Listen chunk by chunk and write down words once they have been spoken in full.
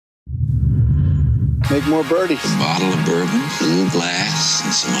make more birdies. A bottle of bourbon, a little glass,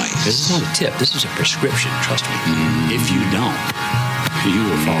 and some ice. This is not a tip. This is a prescription. Trust me. If you don't, you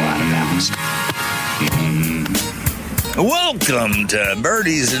will fall out of balance. Welcome to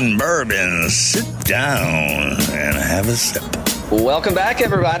Birdies and Bourbon. Sit down and have a sip. Welcome back,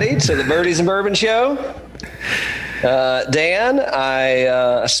 everybody, to the Birdies and Bourbon Show. Dan,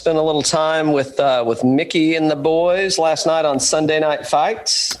 I spent a little time with Mickey and the boys last night on Sunday Night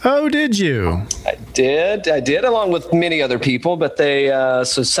Fights. Oh, did you? I did, along with many other people. But so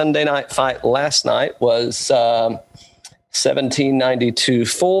Sunday Night Fight last night was 1792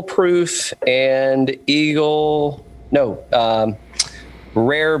 Foolproof and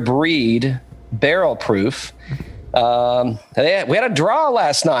Rare Breed Barrel Proof. We had a draw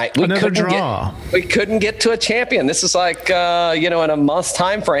last night. We couldn't get to a champion. This is like in a month's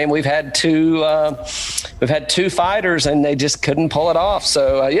time frame, we've had two fighters and they just couldn't pull it off.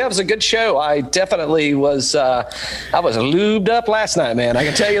 So it was a good show. I definitely was lubed up last night, man. I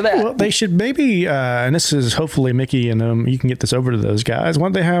can tell you that. Well, they should maybe, and this is hopefully Mickey and you can get this over to those guys. Why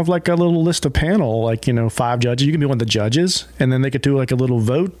don't they have like a little list of panel, like 5 judges? You can be one of the judges, and then they could do like a little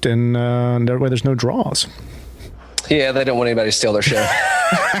vote, and that way there's no draws. Yeah, they don't want anybody to steal their show.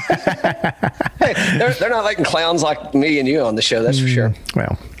 Hey, they're not letting clowns like me and you on the show, that's for sure.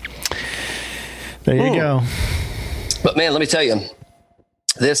 Well, there you go. But man, let me tell you,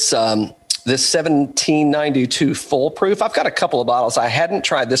 this 1792 Foolproof, I've got a couple of bottles. I hadn't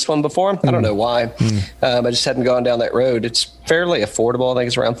tried this one before. I don't know why. I just hadn't gone down that road. It's fairly affordable. I think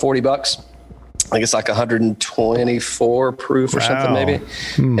it's around $40. I think it's like 124 proof or something, maybe.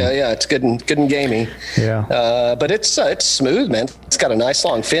 Yeah, it's good and gamey. Yeah, but it's smooth, man. It's got a nice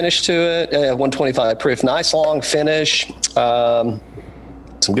long finish to it. 125 proof, nice long finish.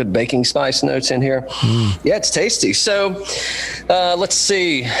 Some good baking spice notes in here. Yeah, it's tasty. So let's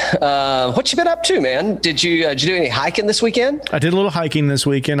see. What you been up to, man? Did you do any hiking this weekend? I did a little hiking this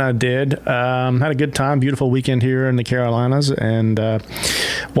weekend. I did. Had a good time. Beautiful weekend here in the Carolinas, and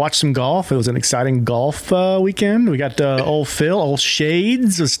watched some golf. It was an exciting golf weekend. We got old Phil, old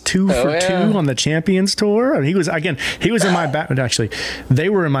Shades, was 2 for 2 on the Champions Tour. And he was in my back. Actually, they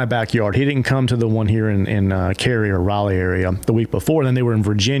were in my backyard. He didn't come to the one here in Cary or Raleigh area the week before. Then they were in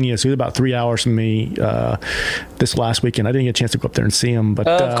Virginia, so he was about 3 hours from me this last weekend. I didn't get a chance to go up there and see him, but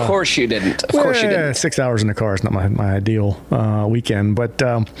of course you didn't. Of course you didn't. 6 hours in the car is not my ideal weekend, but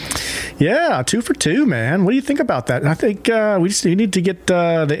 2 for 2, man. What do you think about that? I think we need to get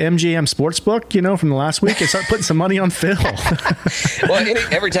the MGM Sportsbook, from the last week, and start putting some money on Phil. Well,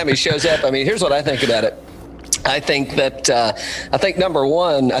 every time he shows up, here's what I think about it. I think that number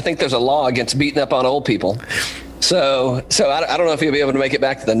one, I think there's a law against beating up on old people. So I don't know if he'll be able to make it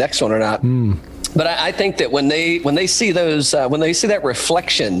back to the next one or not. But I think that when they see those when they see that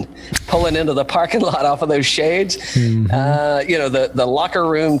reflection pulling into the parking lot off of those shades, the locker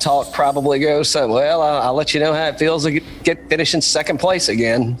room talk probably goes, I'll let you know how it feels to get finishing second place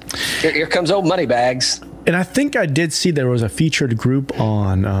again. Here comes old Moneybags. And I think I did see there was a featured group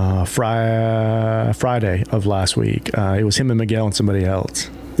on Friday of last week. It was him and Miguel and somebody else.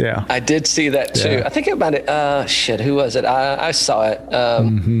 Yeah, I did see that too. Yeah. I think about it. Who was it? I saw it.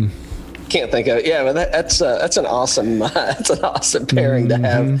 Can't think of it. Yeah, but that's an awesome pairing to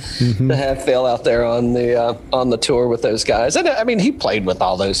have Phil out there on the tour with those guys. And he played with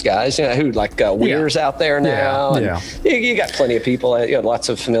all those guys. Weir's out there now. And you got plenty of people. Lots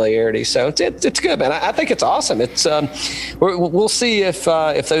of familiarity. So it's good, man. I think it's awesome. It's we'll see if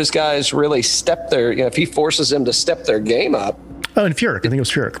those guys really step their. If he forces them to step their game up. Oh, and Furyk. I think it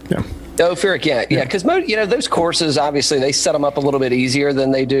was Furyk. Yeah. Oh, Furyk, yeah. Because those courses, obviously, they set them up a little bit easier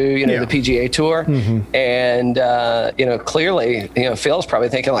than they do, the PGA Tour. And clearly, Phil's probably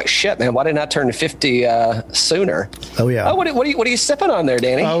thinking like, shit, man, why didn't I turn 50 sooner? Oh yeah. Oh, what are you sipping on there,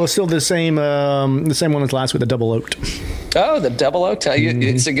 Danny? Oh, it's still the same one as last week, the double oaked. Oh, the double oak.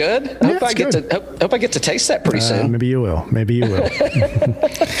 Is it good? I hope I get to taste that pretty soon. Maybe you will. I'm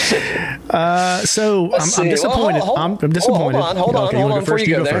disappointed. I'm disappointed. Hold on.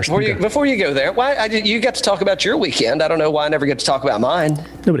 Before you go there, why you got to talk about your weekend? I don't know why I never get to talk about mine.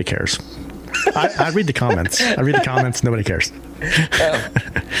 Nobody cares. I read the comments. Nobody cares.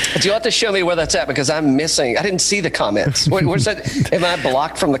 Do you have to show me where that's at? Because I'm missing. I didn't see the comments. Where's that? Am I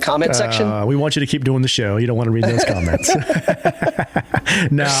blocked from the comment section? We want you to keep doing the show. You don't want to read those comments.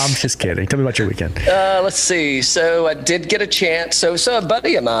 No, I'm just kidding. Tell me about your weekend. Let's see. So I did get a chance. So a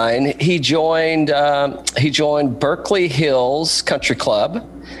buddy of mine, he joined Berkeley Hills Country Club.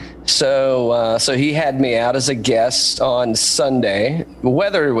 So he had me out as a guest on Sunday. The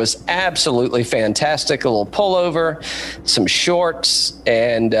weather was absolutely fantastic. A little pullover, some shorts,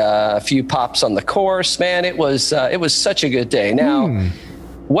 and a few pops on the course. Man, it was such a good day. Now,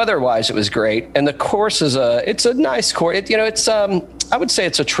 weather-wise, it was great, and the course it's a nice course. I would say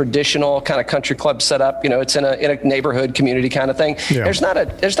it's a traditional kind of country club setup. It's in a neighborhood community kind of thing. Yeah. There's not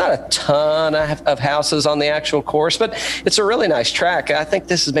a ton of houses on the actual course, but it's a really nice track. I think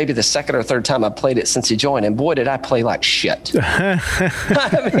this is maybe the second or third time I've played it since he joined, and boy, did I play like shit.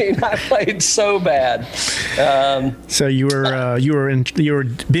 I mean, I played so bad. So you were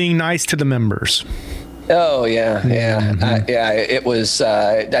being nice to the members. Oh yeah. It was.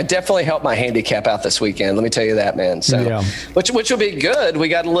 I definitely helped my handicap out this weekend. Let me tell you that, man. So, which will be good. We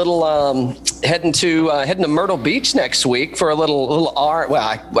got a little heading to Myrtle Beach next week for a little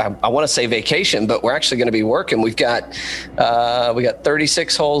I want to say vacation, but we're actually going to be working. We got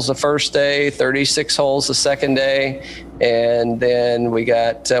 36 holes the first day, 36 holes the second day, and then we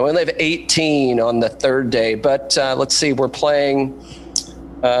only have 18 on the third day. But let's see, we're playing.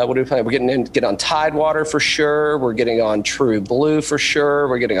 What are we playing? We're getting on Tidewater for sure. We're getting on True Blue for sure.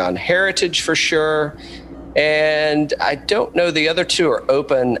 We're getting on Heritage for sure. And I don't know, the other two are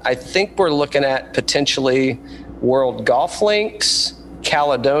open. I think we're looking at potentially World Golf Links,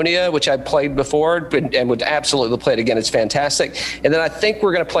 Caledonia, which I played before and would absolutely play it again. It's fantastic. And then I think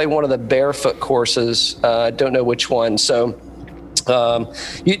we're going to play one of the barefoot courses. I don't know which one. So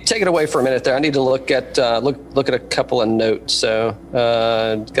you take it away for a minute there. I need to look at a couple of notes. So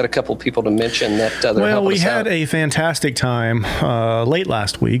got a couple of people to mention that. Well, we had a fantastic time late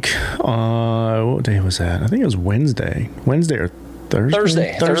last week. What day was that? I think it was Wednesday or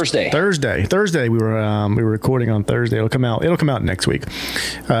Thursday. Thursday. We were recording on Thursday. It'll come out next week.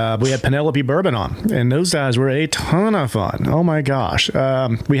 We had Penelope Bourbon on, and those guys were a ton of fun. Oh my gosh.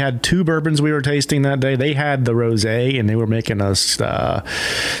 We had two bourbons we were tasting that day. They had the rosé, and they were making us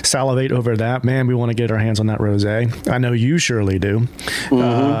salivate over that. Man, we want to get our hands on that rosé. I know you surely do.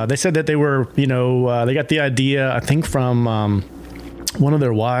 Mm-hmm. They said that they were, they got the idea, I think, from one of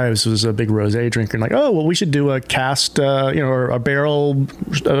their wives was a big rosé drinker, and like, oh, well, we should do a cast, or a barrel,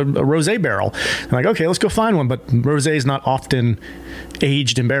 a rosé barrel. And like, okay, let's go find one. But rosé is not often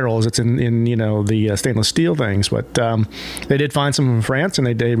aged in barrels. It's in the stainless steel things. But they did find some in France, and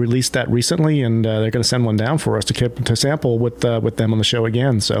they released that recently, and they're going to send one down for us to sample with them on the show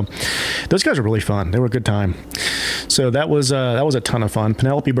again. So those guys are really fun. They were a good time. So that was a ton of fun.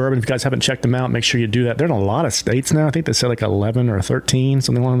 Penelope Bourbon, if you guys haven't checked them out, make sure you do that. They're in a lot of states now. I think they said like 11 or 13,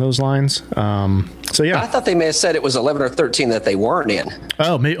 something along those lines. So yeah, I thought they may have said it was 11 or 13 that they weren't in.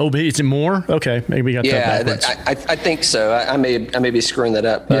 Oh, maybe is it more? Okay, maybe we got that backwards. I think so. I may be screwing that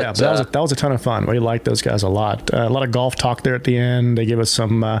up. But, that was a ton of fun. We liked those guys a lot. A lot of golf talk there at the end. They gave us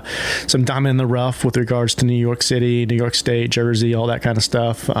some diamond in the rough with regards to New York City, New York State, Jersey, all that kind of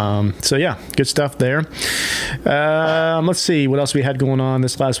stuff. So yeah, good stuff there. Let's see what else we had going on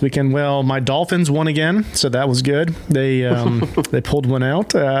this last weekend. Well, my Dolphins won again, so that was good. They they pulled one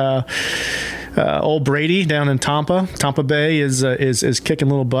out. Old Brady down in Tampa Bay is kicking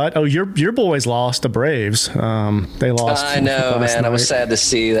a little butt. Oh, your boys lost, the Braves. They lost. I know, man. Night. I was sad to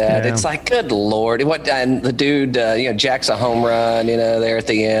see that. Yeah. It's like, good Lord. And the dude, jacks a home run, there at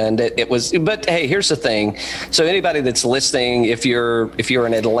the end. It was, but hey, here's the thing. So anybody that's listening, if you're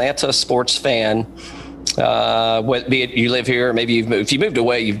an Atlanta sports fan, be it you live here, or maybe if you moved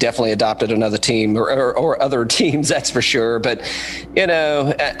away, you've definitely adopted another team or other teams, that's for sure. But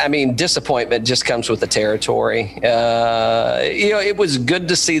I mean, disappointment just comes with the territory. It was good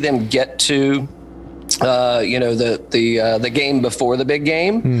to see them get to the game before the big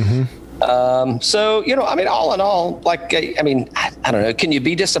game. Mm-hmm. So, I mean, all in all, I don't know. Can you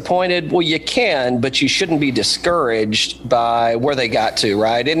be disappointed? Well, you can, but you shouldn't be discouraged by where they got to,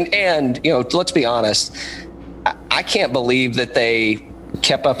 right? And let's be honest. I can't believe that they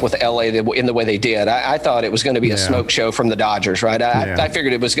kept up with LA in the way they did. I thought it was going to be a smoke show from the Dodgers, right? I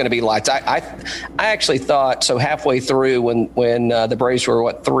figured it was going to be lights. I actually thought, so halfway through when the Braves were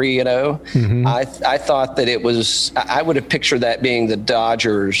 3-0, mm-hmm. I thought that it was, I would have pictured that being the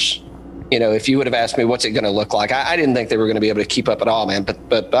Dodgers. If you would have asked me what's it going to look like, I didn't think they were going to be able to keep up at all, man.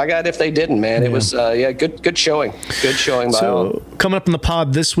 But by God, if they didn't, man, it was good showing. Good showing. So coming up in the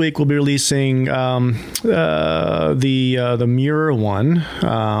pod this week, we'll be releasing the Mirror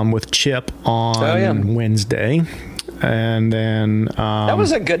one with Chip on Wednesday. And then that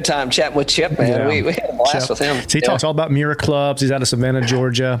was a good time chatting with Chip, man. Yeah. We had a blast with him. So he talks all about Mirror Clubs. He's out of Savannah,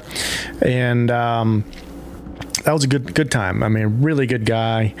 Georgia, and was a good time. I mean, really good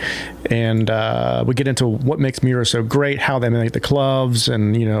guy, and we get into what makes Mira so great, how they make the clubs,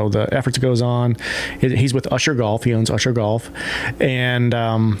 and the effort that goes on. He's with Usher Golf. He owns Usher Golf, and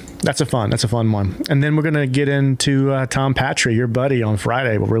that's a fun one. And then we're gonna get into Tom Patry, your buddy, on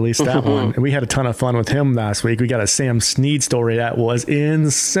Friday. We'll release that one. And we had a ton of fun with him last week. We got a Sam Snead story that was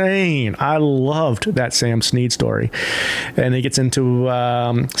insane. I loved that Sam Snead story, and he gets into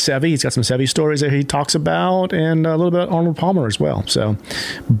Seve. He's got some Seve stories that he talks about, and a little bit of Arnold Palmer as well. So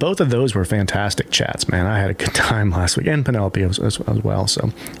both of those were fantastic chats, man. I had a good time last week, and Penelope as well.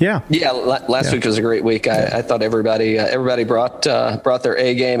 So yeah. Last week was a great week. I thought everybody brought their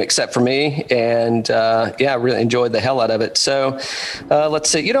A game except for me, and I really enjoyed the hell out of it. So let's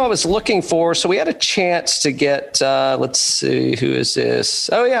see. I was looking for. So we had a chance to get. Let's see, who is this?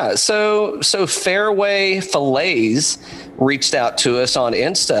 Oh yeah. So Fairway Fillets reached out to us on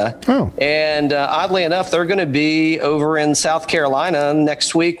Insta. And oddly enough, they're going to be over in South Carolina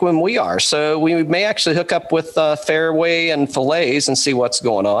next week when we are. So we may actually hook up with Fairway and Fillets and see what's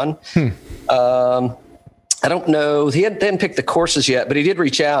going on. I don't know. He didn't pick the courses yet, but he did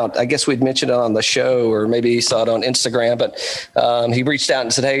reach out. I guess we'd mentioned it on the show, or maybe he saw it on Instagram, but he reached out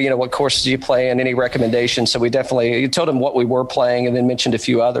and said, hey, what courses do you play and any recommendations? So we definitely told him what we were playing and then mentioned a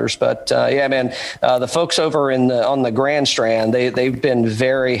few others. But man, the folks over on the Grand Strand, they've been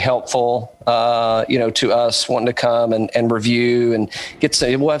very helpful, to us wanting to come and review and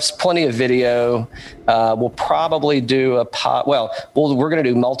we'll have plenty of video. We'll probably do a pod. We're going to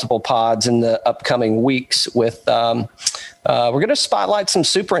do multiple pods in the upcoming weeks with, we're going to spotlight some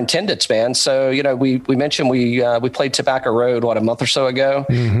superintendents, man. So, we mentioned we played Tobacco Road, a month or so ago,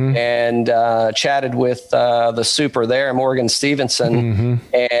 and chatted with the super there, Morgan Stevenson.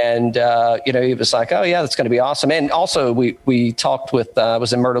 And, he was like, oh yeah, that's going to be awesome. And also we talked with,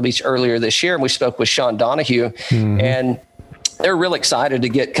 was in Myrtle Beach earlier this year, and we spoke with Sean Donahue, and they're really excited to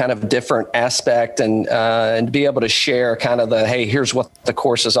get kind of a different aspect and to be able to share kind of the, hey, here's what the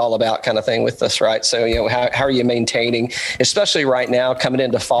course is all about kind of thing with us, right? So, how are you maintaining, especially right now coming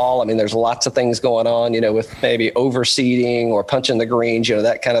into fall? I mean, there's lots of things going on, with maybe overseeding or punching the greens,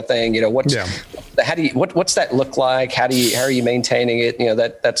 that kind of thing. What's that look like? How are you maintaining it?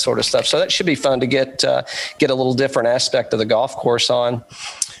 That sort of stuff. So that should be fun to get a little different aspect of the golf course on.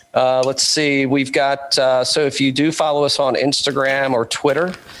 Let's see. We've got, so if you do follow us on Instagram or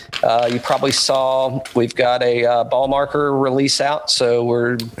Twitter, you probably saw we've got a ball marker release out. So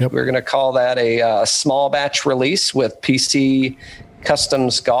we're going to call that a small batch release with PC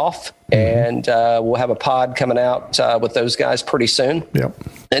Customs Golf. And we'll have a pod coming out with those guys pretty soon. Yep.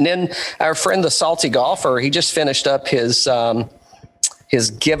 And then our friend, the Salty Golfer, he just finished up his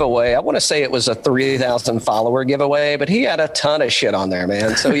giveaway. I want to say it was a 3,000 follower giveaway, but he had a ton of shit on there,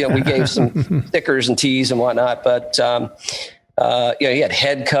 man. So, we gave some stickers and tees and whatnot, but, he had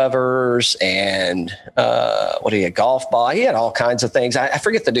head covers and, he had golf ball. He had all kinds of things. I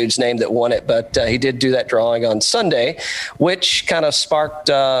forget the dude's name that won it, but he did do that drawing on Sunday, which kind of sparked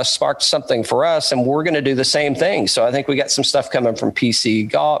something for us. And we're going to do the same thing. So I think we got some stuff coming from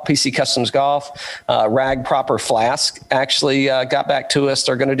PC Customs Golf. Rag Proper Flask actually got back to us.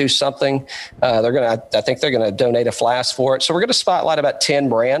 They're going to do something. I think they're going to donate a flask for it. So we're going to spotlight about 10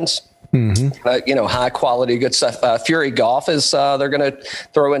 brands. High quality, good stuff. Fury Golf is, they're going to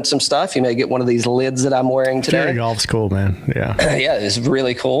throw in some stuff. You may get one of these lids that I'm wearing today. Fury Golf's cool, man. Yeah. Yeah, it's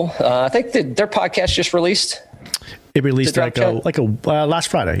really cool. I think their podcast just released. It released last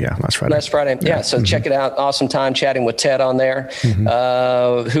Friday. Yeah, last Friday. Yeah. So check it out. Awesome time chatting with Ted on there.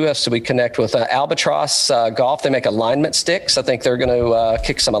 Who else did we connect with? Albatross Golf. They make alignment sticks. I think they're going to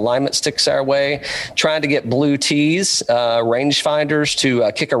kick some alignment sticks our way. Trying to get blue tees, rangefinders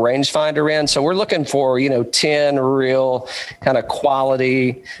to kick a rangefinder in. So we're looking for 10 real kind of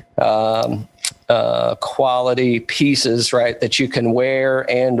quality pieces, right, that you can wear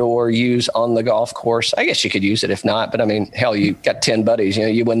and or use on the golf course. I guess you could use it if not, but I mean, hell, you got 10 buddies,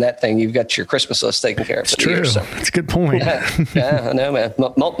 you win that thing, you've got your Christmas list taken care of. It's true. So. That's a good point. Yeah, I know, man.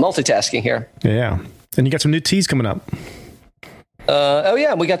 Multitasking here. Yeah. And you got some new tees coming up.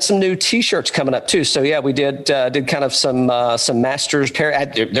 We got some new T-shirts coming up too. So yeah, we did kind of some Masters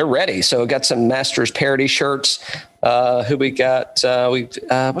parody. They're ready. So we got some Masters parody shirts. Who we got?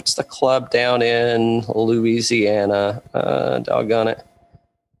 What's the club down in Louisiana? Doggone it.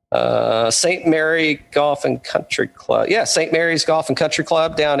 St. Mary Golf and Country Club. Yeah, St. Mary's Golf and Country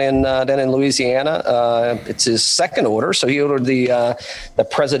Club down in Louisiana. It's his second order, so he ordered the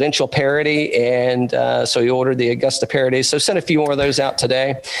presidential parody, and so he ordered the Augusta parody. So sent a few more of those out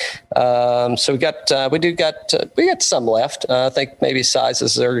today. So we got some left. I think maybe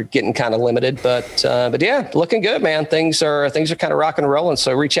sizes are getting kind of limited, but yeah, looking good, man. Things are kind of rock and rolling.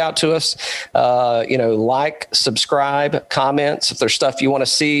 So reach out to us. Like, subscribe, comments if there's stuff you want to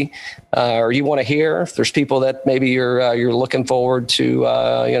see. Or you want to hear, if there's people that maybe you're looking forward to,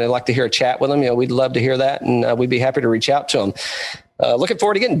 like to hear a chat with them, we'd love to hear that, and we'd be happy to reach out to them. Looking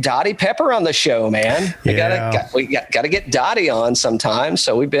forward to getting Dottie Pepper on the show, man. We got to get Dottie on sometime.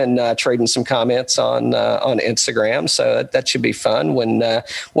 So we've been trading some comments on Instagram. So that should be fun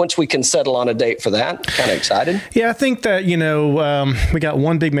once we can settle on a date for that. Kind of excited. Yeah, I think that, we got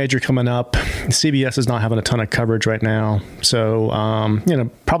one big major coming up. CBS is not having a ton of coverage right now. So,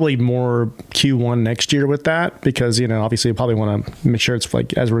 probably more Q1 next year with that, because, obviously you probably want to make sure it's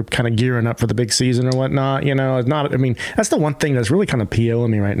like as we're kind of gearing up for the big season or whatnot, that's the one thing that's really kind of POing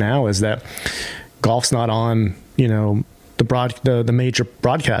me right now, is that golf's not on, the major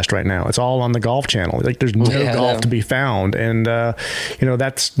broadcast right now. It's all on the Golf Channel. Like there's no golf to be found, and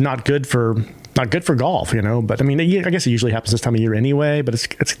that's not good for golf, but I guess it usually happens this time of year anyway, but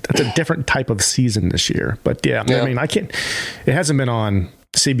it's a different type of season this year. But yeah. It hasn't been on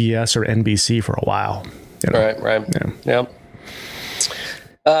CBS or NBC for a while. Right. Yeah.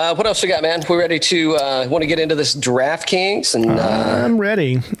 What else we got, man? We're ready to want to get into this DraftKings, and I'm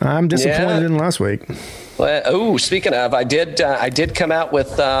ready. I'm disappointed in last week. Well, speaking of, I did come out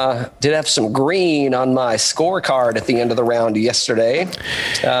with did have some green on my scorecard at the end of the round yesterday,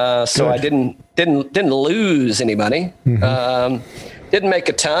 so I didn't lose any money. Mm-hmm. Didn't make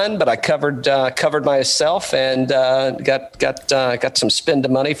a ton, but I covered myself and got some spend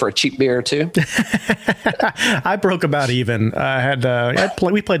of money for a cheap beer or two. I broke about even.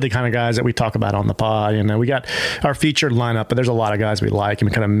 We played the kind of guys that we talk about on the pod. We got our featured lineup, but there's a lot of guys we like, and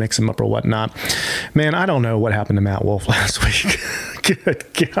we kind of mix them up or whatnot. Man, I don't know what happened to Matt Wolff last week.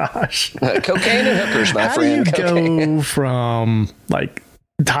 Good gosh. Cocaine and hookers, my friend. How do you go from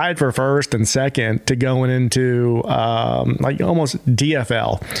tied for first and second to going into almost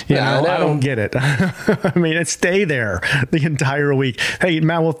DFL? I don't get it. It stay there the entire week. Hey,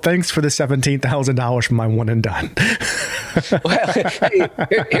 Matt, well, thanks for the $17,000 from my one and done. Well,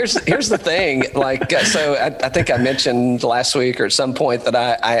 here's the thing. So I think I mentioned last week or at some point that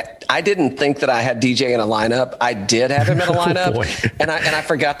I didn't think that I had DJ in a lineup. I did have him in a lineup, and I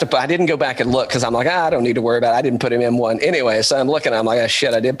forgot to. I didn't go back and look because I'm like, I don't need to worry about it. I didn't put him in one anyway. So I'm looking. I'm like,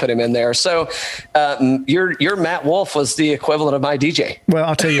 shit, I did put him in there. So your Matt Wolff was the equivalent of my DJ. Well,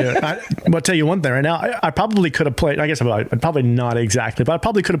 I'll tell you. I'll tell you one thing right now. I probably could have played. I guess I'd probably not exactly, but I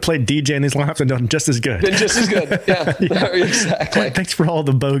probably could have played DJ in these lineups and done just as good. Been just as good. Yeah. Exactly. Thanks for all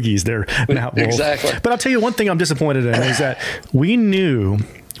the bogeys there, Matt Wolff. Exactly. But I'll tell you one thing I'm disappointed in is that we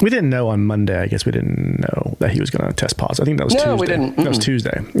didn't know on Monday. I guess we didn't know that he was going to test positive. I think that was Tuesday. No, we didn't. That was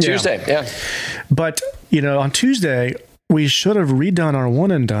Tuesday. Tuesday, yeah. But, on Tuesday, we should have redone our one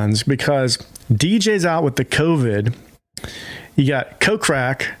and dones because DJ's out with the COVID. You got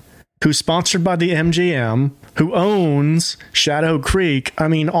Kokrak, who's sponsored by the MGM, who owns Shadow Creek.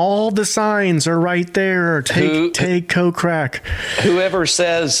 All the signs are right there. Take Kokrak. Whoever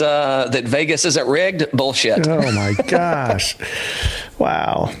says that Vegas isn't rigged, bullshit. Oh my gosh.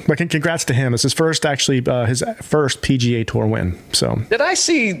 Wow. But congrats to him. It's his first first PGA Tour win. So did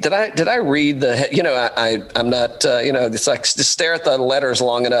I read I'm not, it's like just stare at the letters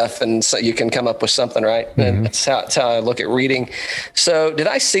long enough and so you can come up with something, right? Mm-hmm. And that's how I look at reading. So did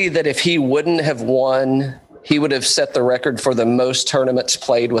I see that if he wouldn't have won, he would have set the record for the most tournaments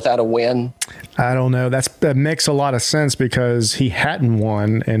played without a win? I don't know. That makes a lot of sense because he hadn't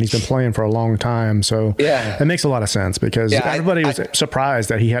won and he's been playing for a long time. So it makes a lot of sense because everybody was surprised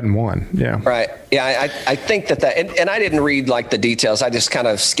that he hadn't won. Yeah. Right. Yeah. I think that and I didn't read the details. I just kind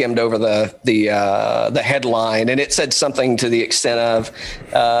of skimmed over the headline, and it said something to the extent of,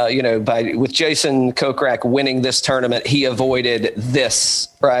 with Jason Kokrak winning this tournament, he avoided this.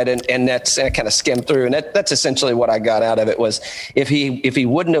 Right. And that's, I kind of skimmed through, and that's essentially what I got out of it was if he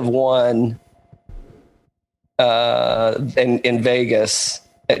wouldn't have won in Vegas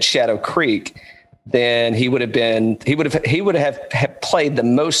at Shadow Creek, then he would have played the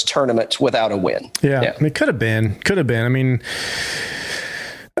most tournaments without a win. Yeah. It could have been.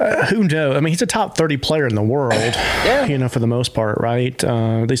 Who knows? He's a top 30 player in the world, for the most part, right?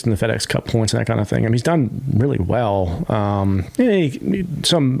 At least in the FedEx Cup points and that kind of thing. He's done really well.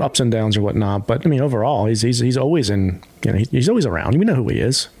 Some ups and downs or whatnot, but overall, he's always in he's always around. We know who he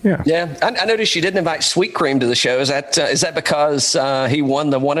is. Yeah. Yeah. I noticed you didn't invite Sweet Cream to the show. Is that because he won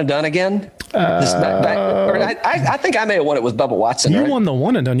the one and done again? I think I may have won it with Bubba Watson. You won the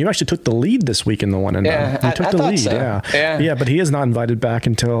one and done. You actually took the lead this week in the one and done. You took the lead. So. Yeah. But he is not invited back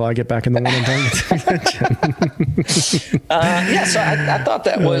until I get back in the one and done. So I thought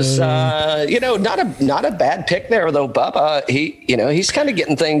that was not a bad pick there though. Bubba, he's kind of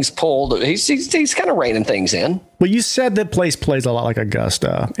getting things pulled. He's kind of reining things in. Well, you said that place plays a lot like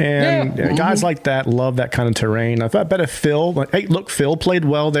Augusta, and guys like that love that kind of terrain. I bet if Phil played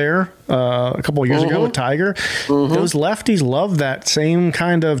well there a couple of years ago with Tiger. Those lefties love that same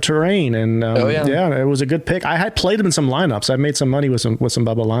kind of terrain, and it was a good pick. I had played him in some lineups. I made some money with some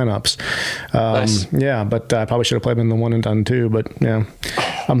Bubba lineups. Nice. Yeah, but I probably should have played him in the one and done too. But yeah,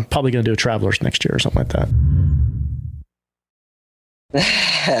 I'm probably going to do a Travelers next year or something like that.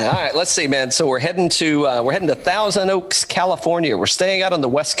 All right, let's see, man. So we're heading to Thousand Oaks, California. We're staying out on the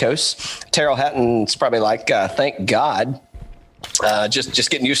West Coast. Terrell Hatton's probably like, thank God.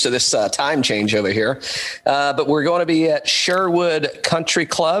 Just getting used to this time change over here. But we're going to be at Sherwood Country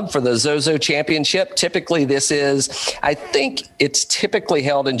Club for the Zozo Championship. Typically, I think it's typically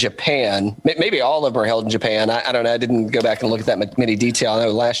held in Japan. Maybe all of them are held in Japan. I don't know. I didn't go back and look at that many detail. I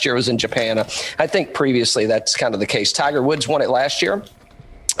know last year was in Japan. I think previously that's kind of the case. Tiger Woods won it last year.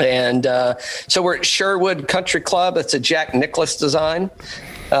 And so we're at Sherwood Country Club. It's a Jack Nicklaus design.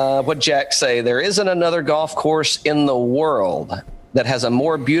 What Jack say? There isn't another golf course in the world that has a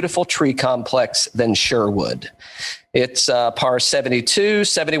more beautiful tree complex than Sherwood. It's par 72,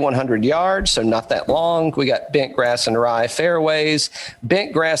 7,100 yards, so not that long. We got bent grass and rye fairways,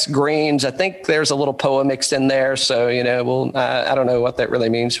 bent grass greens. I think there's a little POA mixed in there, so I don't know what that really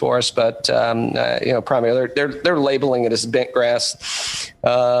means for us, but primarily they're labeling it as bent grass.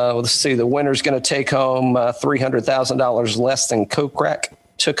 Let's see, the winner's going to take home $300,000 less than Kokrak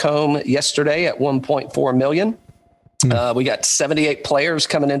took home yesterday at $1.4 million. We got 78 players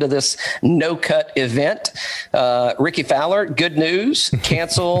coming into this no-cut event. Ricky Fowler, good news.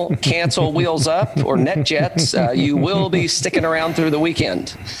 Cancel Wheels Up or NetJets. You will be sticking around through the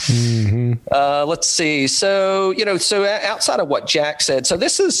weekend. Let's see. So outside of what Jack said, so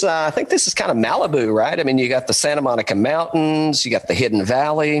this is, I think this is kind of Malibu, right? I mean, you got the Santa Monica Mountains, you got the Hidden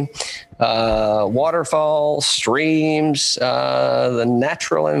Valley, waterfalls, streams, the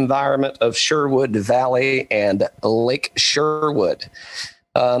natural environment of Sherwood Valley and Lake Sherwood.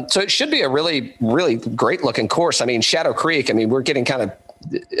 So it should be a really, really great looking course. I mean, Shadow Creek, we're getting kind of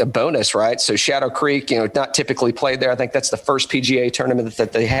a bonus, right? So Shadow Creek, not typically played there. I think that's the first PGA tournament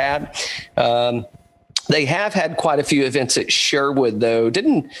that they had. They have had quite a few events at Sherwood, though.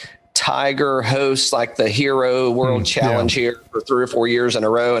 Didn't Tiger hosts like the Hero World Challenge here for 3 or 4 years in a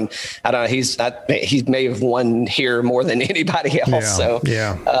row, and I don't know. He may have won here more than anybody else. So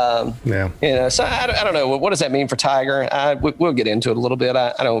so I don't know. What does that mean for Tiger? We'll get into it a little bit.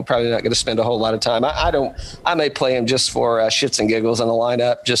 I don't probably not going to spend a whole lot of time. I may play him just for shits and giggles in the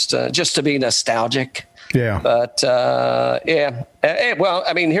lineup, just to be nostalgic. Yeah. But well,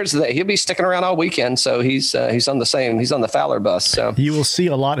 here's the thing. He'll be sticking around all weekend, so he's on the Fowler bus. So you will see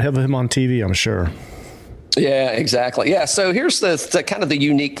a lot of him on TV, I'm sure. Yeah, exactly. Yeah. So here's the kind of the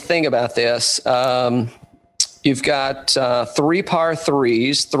unique thing about this. You've got 3 par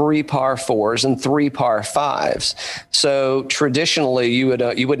 3s, 3 par 4s, and 3 par 5s. So traditionally, you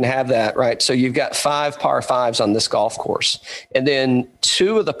wouldn't have that, right? So you've got 5 par 5s on this golf course, and then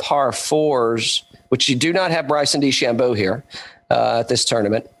 2 of the par 4s, which you do not have Bryson DeChambeau here at this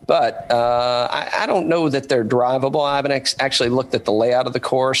tournament. But I don't know that they're drivable. I haven't actually looked at the layout of the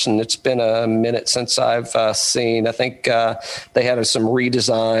course, and it's been a minute since I've seen. I think they had some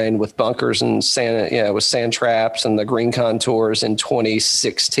redesign with bunkers and with sand traps and the green contours in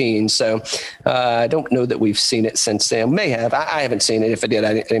 2016. So I don't know that we've seen it since then. May have. I haven't seen it. If I did,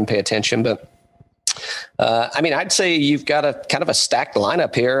 I didn't pay attention. But I'd say you've got a kind of a stacked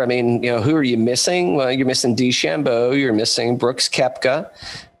lineup here. Who are you missing? Well, you're missing DeChambeau, you're missing Brooks Koepka.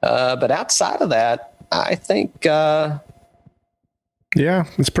 But outside of that, I think,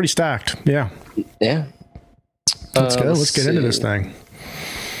 it's pretty stacked. Yeah. Yeah. Let's go. Let's get into this thing.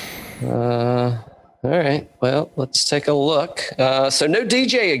 All right. Well, let's take a look. So no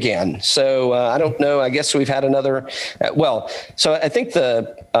DJ again. So I don't know. I guess we've had another. So I think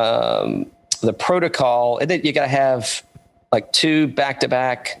the protocol, and then you got to have like 2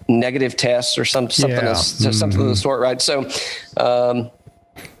 back-to-back negative tests or something of the sort, right? So I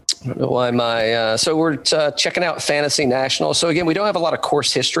don't know why so we're checking out Fantasy National. So again, we don't have a lot of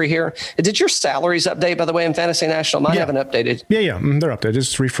course history here. Did your salaries update, by the way, in Fantasy National? Mine haven't updated. Yeah. They're updated.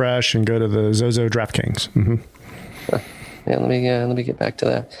 Just refresh and go to the Zozo DraftKings. let me get back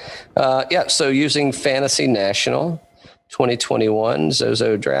to that. So using Fantasy National 2021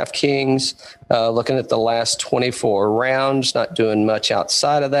 Zozo DraftKings, looking at the last 24 rounds, not doing much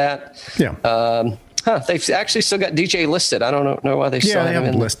outside of that. Yeah. They've actually still got DJ listed. I don't know why they still they have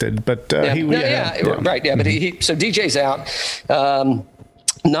him listed, but right. Yeah, but Mm-hmm. so DJ's out.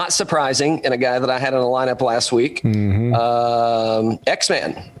 Not surprising in a guy that I had in a lineup last week. Mm-hmm.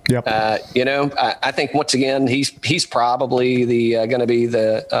 X-Man. Yep. I think once again he's probably going to be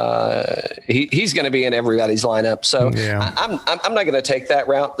he's going to be in everybody's lineup. So yeah. I'm not going to take that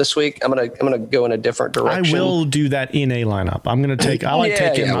route this week. I'm going to go in a different direction. I will do that in a lineup. I'm going to take. I like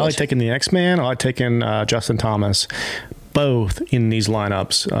taking the X-Man. I like taking Justin Thomas, both in these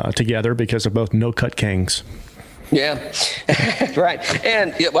lineups together because they're both no cut kings. Yeah, right.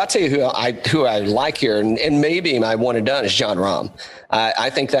 And I'll tell you who I like here, and maybe my one and done is John Rahm. I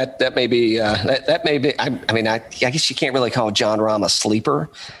think that may be that may be. I guess you can't really call John Rahm a sleeper,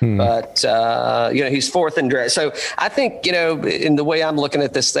 but he's fourth in draft. So I think in the way I'm looking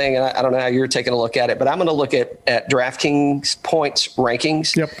at this thing, and I don't know how you're taking a look at it, but I'm going to look at DraftKings points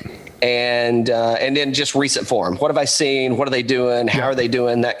rankings. Yep. And then just recent form. What have I seen? What are they doing? How are they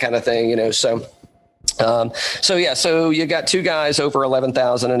doing? That kind of thing. So you got two guys over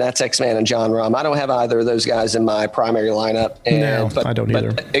 11,000, and that's X-Man and John Rahm. I don't have either of those guys in my primary lineup. I don't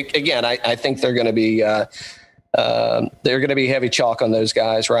either. But again, I think they're going to be heavy chalk on those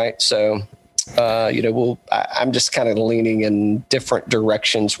guys, right? So, I'm just kind of leaning in different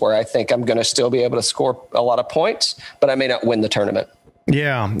directions where I think I'm going to still be able to score a lot of points, but I may not win the tournament.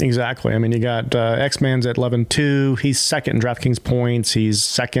 Yeah, exactly. I mean, you got X-Man's at 11-2. He's second in DraftKings points. He's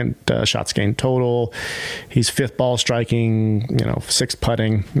second shots gained total. He's fifth ball striking, sixth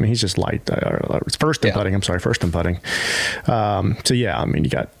putting. I mean, he's just light. First in putting. I'm sorry, first in putting. You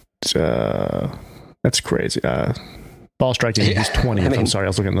got that's crazy. Ball striking, he's 20th. I'm sorry, I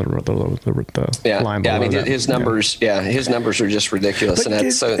was looking at the line. Yeah, I mean, his numbers. His numbers are just ridiculous.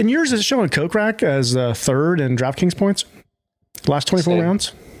 And yours is showing Kokrak as third in DraftKings points. Last 24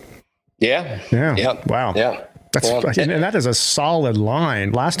 rounds? Yeah. Wow. Yeah. And that is a solid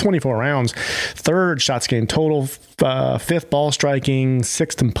line. Last 24 rounds, third shots gained total, fifth ball striking,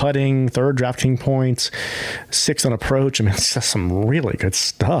 sixth in putting, third DraftKings points, sixth on approach. I mean, it's just some really good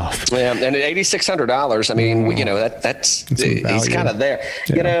stuff. Yeah, and at $8,600, I mean, that's he's kind of there.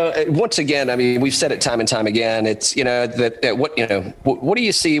 Yeah. Once again, I mean, we've said it time and time again. It's what do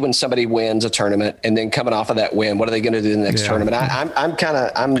you see when somebody wins a tournament and then coming off of that win, what are they going to do in the next tournament?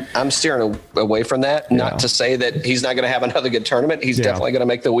 I'm steering away from that. Not to say that he's not going to have another good tournament. He's definitely going to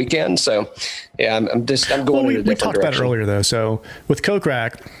make the weekend. So, I'm going in a different direction. We talked about it earlier, though. So with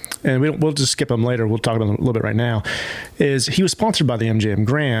Kokrak, and we'll just skip him later. We'll talk about him a little bit right now. Is he was sponsored by the MGM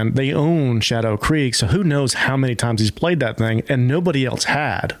Grand. They own Shadow Creek, so who knows how many times he's played that thing, and nobody else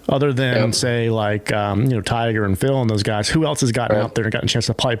had, other than say like Tiger and Phil and those guys. Who else has gotten out there and gotten a chance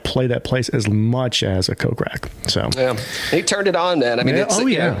to probably play that place as much as a Kokrak? So he turned it on, man. I mean,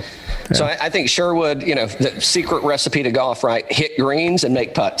 So I think Sherwood, the secret recipe to golf, right? Hit greens and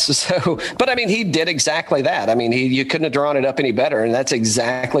make putts. So, but I mean, he did exactly that. I mean, you couldn't have drawn it up any better, and that's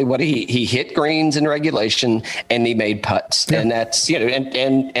exactly what he hit greens in regulation and he made putts, and that's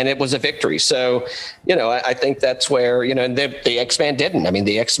and it was a victory. So I think that's where and the X-Man didn't. I mean,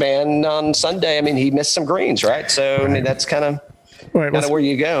 the X-Man on Sunday, I mean, he missed some greens, right? So I mean, that's kind of where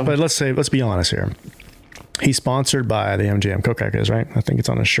you go. But let's be honest here. He's sponsored by the MGM. Kokrak is, right? I think it's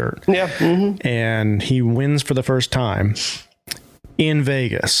on his shirt. Yeah. Mm-hmm. And he wins for the first time in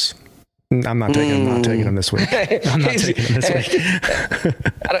Vegas. I'm not taking him this week. I'm not taking him this week.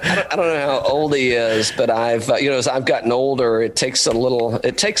 I don't know how old he is, but I've as I've gotten older, it takes a little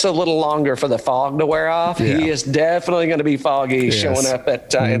longer for the fog to wear off. Yeah. He is definitely going to be foggy showing up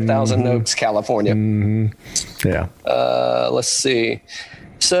at Thousand Oaks, California. Mm-hmm. Yeah. Let's see.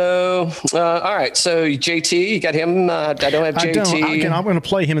 So, all right. So JT, you got him. I don't have JT. I'm going to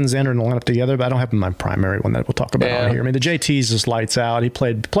play him and Xander in the lineup together, but I don't have my primary one that we'll talk about on here. I mean, the JT's just lights out. He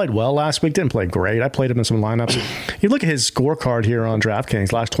played well last week. Didn't play great. I played him in some lineups. You look at his scorecard here on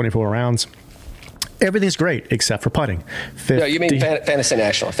DraftKings, last 24 rounds. Everything's great except for putting. No, you mean Fantasy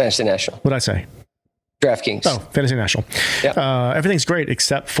National. Fantasy National. What'd I say? DraftKings. Oh, Fantasy National. Yep. Everything's great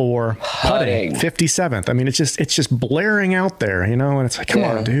except for putting. 57th. I mean, it's just blaring out there, and it's like, come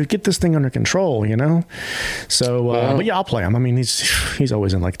on, dude, get this thing under control, So, but I'll play him. I mean, he's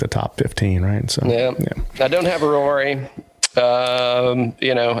always in like the top 15, right? So, I don't have Rory. I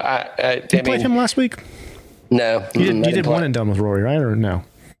played him last week. No, you did one and done with Rory, right? Or no?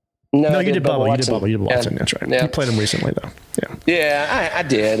 No, you did Bubba. You did Watson. Yeah. That's right. Yeah. You played him recently, though. Yeah. Yeah, I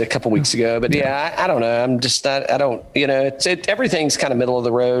did a couple weeks ago, but I don't know. I'm just not. I don't. Everything's kind of middle of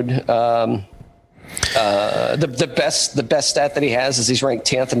the road. The best stat that he has is he's ranked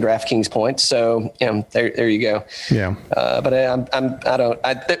 10th in DraftKings points. So there you go. Yeah. But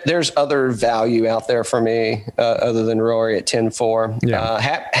there's other value out there for me other than Rory at 10-4.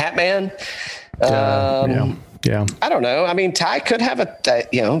 Yeah. Hatman. Yeah. I don't know. I mean, Ty could have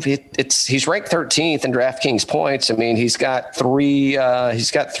he's ranked 13th in DraftKings points. I mean, he's got three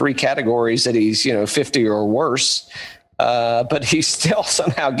categories that he's 50 or worse. But he's still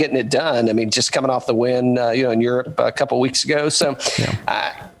somehow getting it done. I mean, just coming off the win, in Europe a couple of weeks ago. So,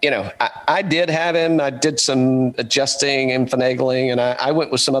 I did have him. I did some adjusting and finagling, and I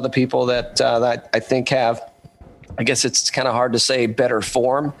went with some other people that I think have. I guess it's kind of hard to say better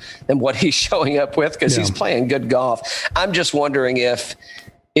form than what he's showing up with because he's playing good golf. I'm just wondering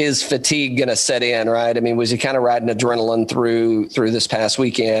is fatigue going to set in, right? I mean, was he kind of riding adrenaline through this past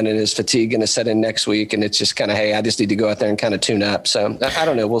weekend, and is fatigue going to set in next week? And it's just kind of, hey, I just need to go out there and kind of tune up. So I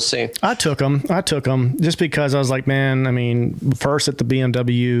don't know. We'll see. I took him just because I was like, man, I mean, first at the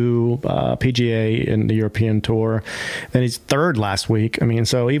BMW PGA in the European Tour, then he's third last week. I mean,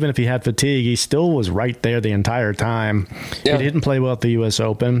 so even if he had fatigue, he still was right there the entire time. Yeah. He didn't play well at the U.S.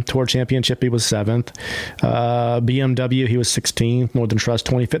 Open. Tour Championship, he was 7th. BMW, he was 16th. Northern Trust,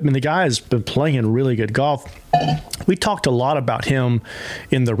 25th. I mean, the guy has been playing really good golf. We talked a lot about him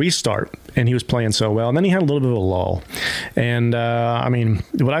in the restart, and he was playing so well. And then he had a little bit of a lull. And, I mean,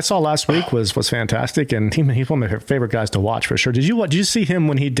 what I saw last week was fantastic, and he's one of my favorite guys to watch for sure. Did you see him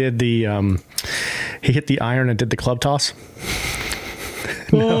when he did he hit the iron and did the club toss?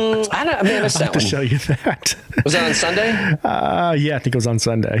 No. I missed that one. To show you that. Was that on Sunday? Yeah, I think it was on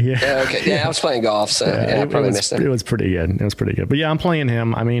Sunday. Yeah. Okay. Yeah, I was playing golf, so I probably missed it. It was pretty good. But yeah, I'm playing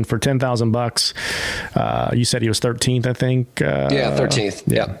him. I mean, for $10,000, you said he was 13th, I think. 13th.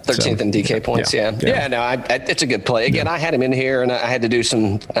 Yeah, 13th in DK points. Yeah. No, it's a good play. Again, I had him in here, and I had to do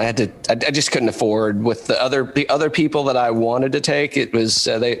some. I just couldn't afford with the other people that I wanted to take. It was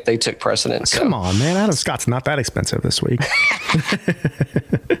they took precedence. Come on, man. Adam Scott's not that expensive this week.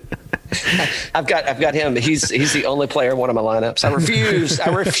 I've got him. He's the only player in one of my lineups. I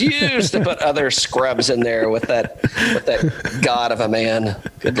refuse to put other scrubs in there with that god of a man.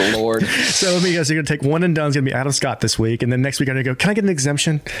 Good Lord. So let me guess, you're gonna take one and done. It's gonna be Adam Scott this week, and then next week I'm gonna go, can I get an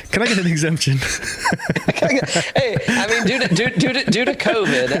exemption? Hey, I mean, due to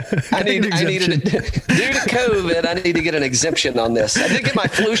COVID, I need to get an exemption on this. I did get my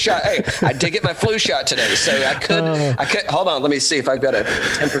flu shot. Hey, I did get my flu shot today, so I could hold on, let me see if I've got a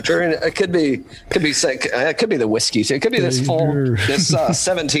temperature in it. It could be the whiskey too. It could be this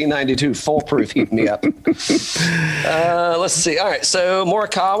 1792 foolproof heating me up. Let's see. All right. So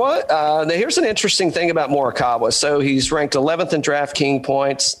Morikawa, now here's an interesting thing about Morikawa. So he's ranked 11th in DraftKings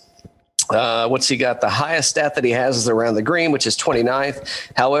points. What's he got? The highest stat that he has is around the green, which is 29th.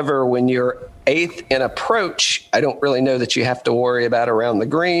 However, when you're 8th in approach, I don't really know that you have to worry about around the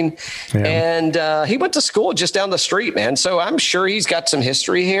green. Yeah. And he went to school just down the street, man. So I'm sure he's got some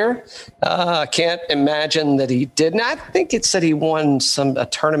history here. Can't imagine that he didn't. I think it said he won a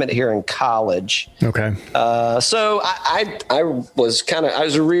tournament here in college. Okay. So I was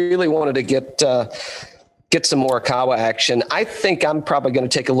really wanted to get some Morikawa action. I think I'm probably going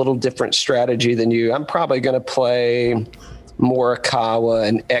to take a little different strategy than you. I'm probably going to play Morikawa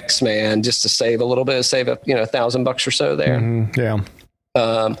and X-Man just to save a little bit, save $1,000 or so there. Mm-hmm. Yeah.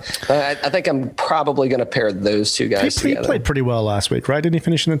 I think I'm probably going to pair those two guys together. He played pretty well last week, right? Didn't he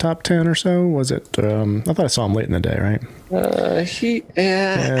finish in the top 10 or so? Was it? I thought I saw him late in the day, right?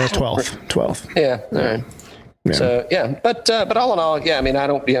 12th. Yeah. All right. Yeah. So but all in all, I mean,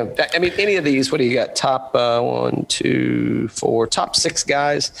 any of these. What do you got? Top 1, 2, 4, top 6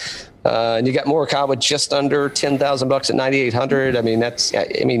 guys, and you got Morikawa just under $10,000 at 9,800. I mean,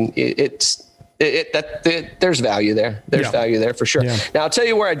 there's value there. There's value there for sure. Yeah. Now I'll tell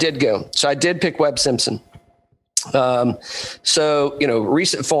you where I did go. So I did pick Webb Simpson. Recent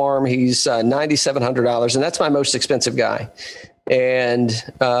form, he's $9,700, and that's my most expensive guy. And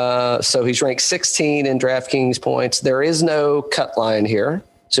so he's ranked 16 in DraftKings points. There is no cut line here,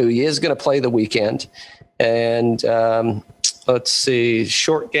 so he is going to play the weekend. And let's see,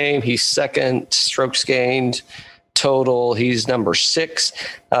 short game, he's second. Strokes gained, total, he's number 6.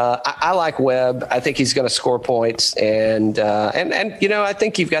 I like Webb. I think he's going to score points, and I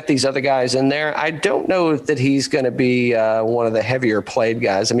think you've got these other guys in there. I don't know that he's going to be one of the heavier played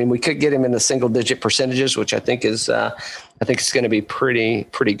guys. I mean, we could get him in the single digit percentages, which I think is I think it's going to be pretty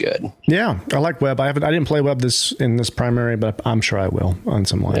good. Yeah, I like Webb. I didn't play Webb in this primary, but I'm sure I will on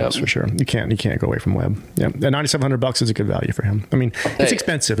some lineups for sure. You can't go away from Webb. Yeah, and $9,700 is a good value for him. I mean, it's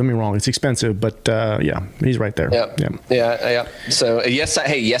expensive. Don't get me wrong, it's expensive, but yeah, he's right there. Yeah. So yes,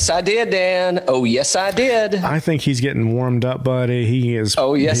 I did, Dan. Oh, yes, I did. I think he's getting warmed up, buddy. He is.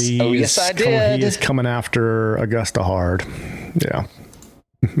 Oh yes, I did. He is coming after Augusta hard. Yeah.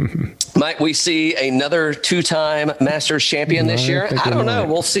 Might we see another 2-time Masters champion this year? I don't know.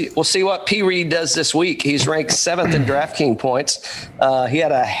 We'll see. We'll see what P. Reed does this week. He's ranked 7th in DraftKings points. He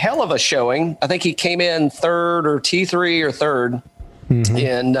had a hell of a showing. I think he came in 3rd or T3 or 3rd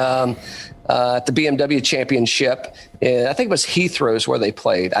in at the BMW Championship. I think it was Heathrow's where they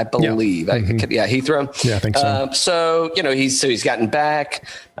played, I believe. Heathrow. Yeah, I think so. So he's gotten back.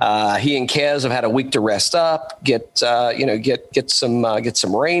 He and Kez have had a week to rest up, get some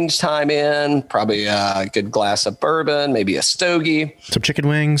range time in, probably a good glass of bourbon, maybe a stogie, some chicken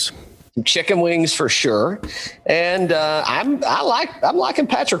wings. Chicken wings for sure, and I'm liking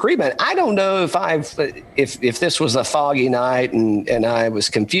Patrick Reed, man. I don't know if this was a foggy night and I was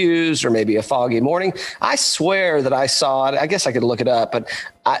confused, or maybe a foggy morning. I swear that I saw it. I guess I could look it up, but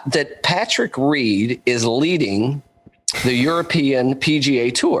that Patrick Reed is leading the European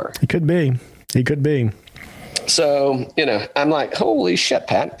PGA Tour. He could be. So, I'm like, holy shit,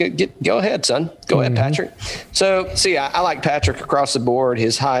 Pat, go ahead, son. Go ahead, Patrick. So, see, I like Patrick across the board.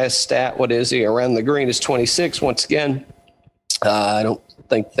 His highest stat, what is he? Around the green is 26. Once again, I don't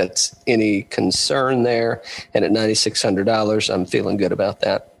think that's any concern there. And at $9,600, I'm feeling good about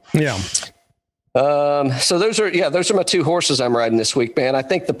that. Yeah. So those are my 2 horses I'm riding this week, man. I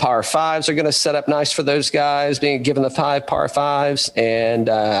think the par 5s are going to set up nice for those guys, being given the 5 par 5s, and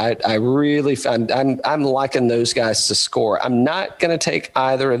I'm liking those guys to score. I'm not going to take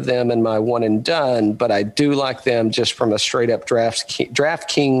either of them in my one and done, but I do like them just from a straight up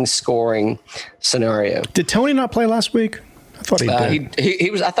DraftKings scoring scenario. Did Tony not play last week? I thought he did. He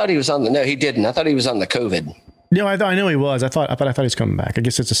was. I thought he was on the. No, he didn't. I thought he was on the COVID. No, I know he was. I thought he was coming back. I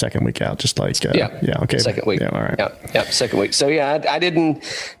guess it's the second week out, just like okay, second week. Yeah, all right. Yeah, second week. So yeah, I didn't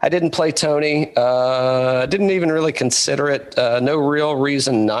play Tony. Didn't even really consider it. No real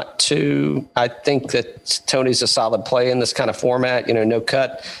reason not to. I think that Tony's a solid play in this kind of format. No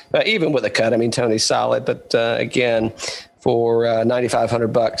cut, even with a cut. I mean, Tony's solid, but again, for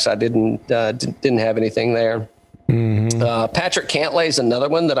 $9,500, I didn't have anything there. Patrick Cantlay is another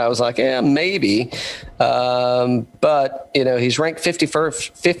one that I was like, maybe. But, he's ranked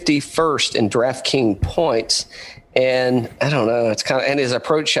 51st in DraftKings points. And I don't know, it's kind of, and his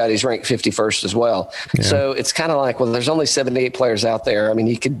approach shot, he's ranked 51st as well. Yeah. So it's kind of like, well, there's only 78 players out there. I mean,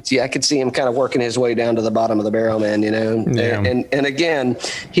 I could see him kind of working his way down to the bottom of the barrel, man, Yeah. And again,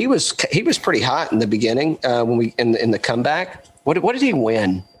 he was pretty hot in the beginning, when we, in the comeback. What did he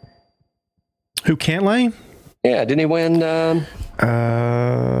win? Who, Cantlay? Yeah, didn't he win? Trying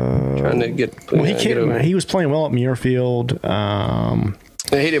to get. Well, he was playing well at Muirfield.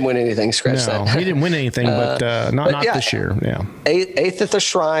 He didn't win anything. Scratch that. He didn't win anything, but not this year. Yeah, eighth at the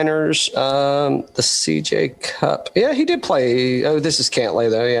Shriners, the CJ Cup. Yeah, he did play. Oh, this is Cantlay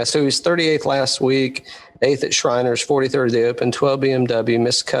though. Yeah, so he was 38th last week. 8th at Shriners, 43rd at the Open, 12 BMW,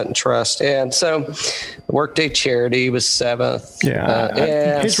 missed cut and trust. And so Workday Charity was 7th.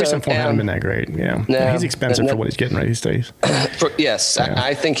 Yeah. His recent form hasn't been that great. Yeah. No, he's expensive for what he's getting right these days. Yes. Yeah.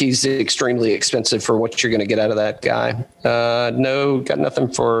 I think he's extremely expensive for what you're going to get out of that guy. Got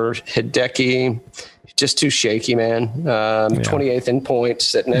nothing for Hideki. Just too shaky, man. 28th in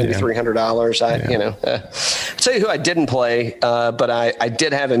points at $9,300. Tell you who I didn't play, but I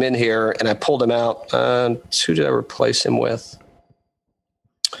did have him in here, and I pulled him out. Who did I replace him with?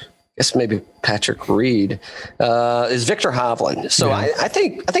 I guess maybe Patrick Reed. Is Victor Hovland. So I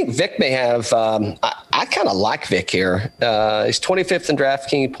think Vic may have. I kind of like Vic here. He's 25th in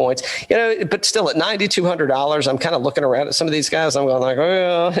DraftKings points. But still at $9,200, I'm kind of looking around at some of these guys. I'm going like,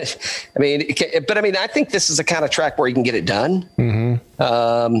 I think this is the kind of track where you can get it done.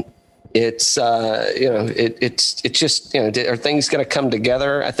 Mm-hmm. It's just are things going to come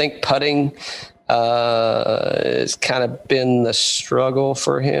together? I think putting has kind of been the struggle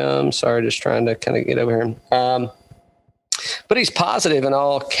for him. Sorry, just trying to kind of get over here. But he's positive in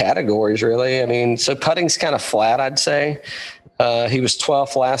all categories, really. I mean, so putting's kind of flat, I'd say. He was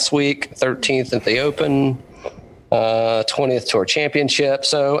 12th last week, 13th at the Open, 20th Tour Championship.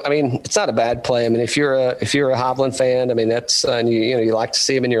 So, I mean, it's not a bad play. I mean, if you're a Hovland fan, I mean, that's you like to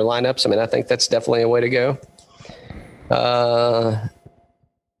see him in your lineups. I mean, I think that's definitely a way to go.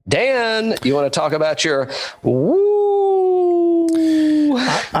 Dan, you want to talk about your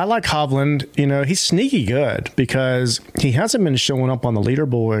I like Hovland. You know, he's sneaky good because he hasn't been showing up on the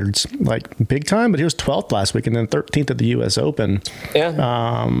leaderboards like big time, but he was 12th last week and then 13th at the U.S. Open. Yeah.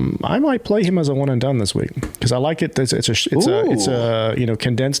 I might play him as a one and done this week because I like it. It's a you know,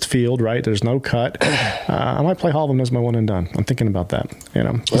 condensed field, right? There's no cut. I might play Hovland as my one and done. I'm thinking about that. You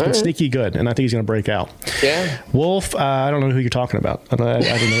know, he's been sneaky good, and I think he's going to break out. Yeah. Wolf, I don't know who you're talking about. I don't know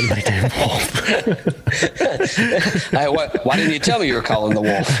anybody named Wolf. Why didn't you tell me you were calling the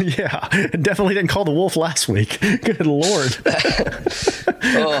Wolf? Yeah, definitely didn't call the Wolf last week. Good Lord.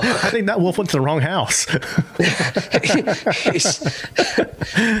 I think that Wolf went to the wrong house.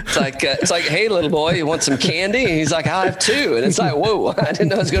 It's like, hey, little boy, you want some candy? And he's like, I have two. And it's like, whoa, I didn't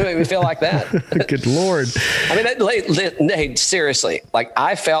know it was going to make me feel like that. Good Lord. I mean, hey, seriously, like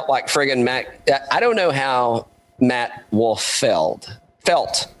I felt like friggin' Matt. I don't know how Matt Wolf felt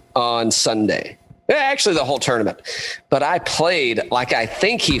on Sunday. Actually, the whole tournament. But I played like I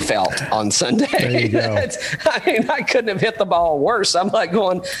think he felt on Sunday. There you go. I mean, I couldn't have hit the ball worse. I'm like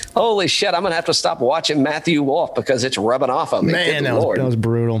going, holy shit, I'm going to have to stop watching Matthew Wolf because it's rubbing off on me. Man, that was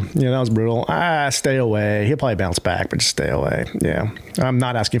brutal. Yeah, that was brutal. Stay away. He'll probably bounce back, but just stay away. Yeah. I'm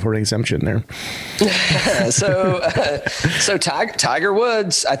not asking for an exemption there. So Tiger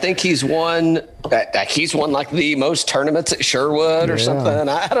Woods, I think he's won like the most tournaments at Sherwood or something.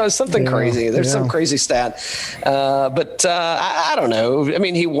 I don't know, something crazy. There's some crazy stat. But I don't know. I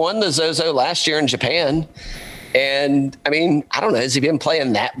mean, he won the Zozo last year in Japan. And I mean, I don't know. Has he been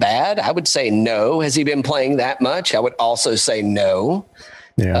playing that bad? I would say no. Has he been playing that much? I would also say no.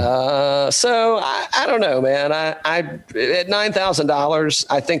 Yeah. So I don't know, man. I at $9,000,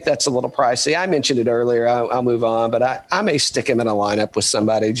 I think that's a little pricey. I mentioned it earlier. I'll move on, but I may stick him in a lineup with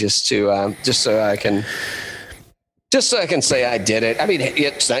somebody just so I can say I did it. I mean,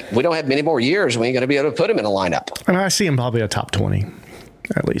 we don't have many more years. We ain't going to be able to put him in a lineup. And I see him probably a top 20,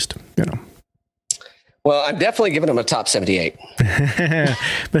 at least, you know. Well, I'm definitely giving him a top 78.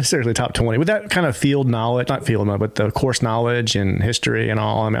 But seriously, top 20. With that kind of field knowledge, not field knowledge, but the course knowledge and history and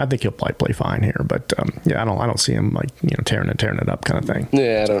all, I mean, I think he'll probably play fine here. But yeah, I don't see him like, you know, tearing it up kind of thing.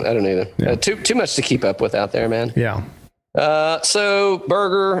 Yeah, I don't either. Yeah. Too much to keep up with out there, man. Yeah. So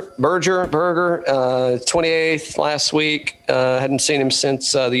Berger, 28th last week. Hadn't seen him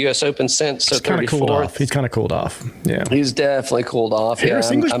since the U.S. Open since. So 34th. He's kind of cooled off. Yeah, he's definitely cooled off. Harris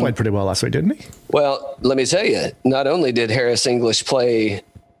English played pretty well last week, didn't he? Well, let me tell you. Not only did Harris English play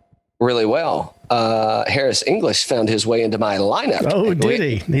really well, Harris English found his way into my lineup. Oh, did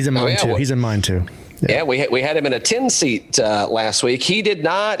he? He's in mine too. He's in mine too. Yeah, we had him in a 10-seat last week. He did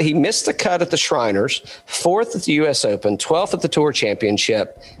not. He missed the cut at the Shriners, 4th at the U.S. Open, 12th at the Tour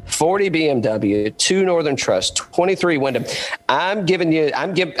Championship, 40 BMW, 2 Northern Trust, 23 Wyndham. I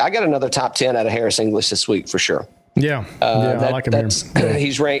got another top 10 out of Harris English this week for sure. Yeah, I like him here.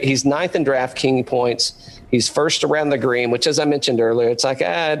 He's ranked. He's 9th in DraftKings points. He's first around the green, which, as I mentioned earlier, it's like,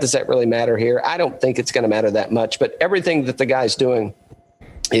 does that really matter here? I don't think it's going to matter that much. But everything that the guy's doing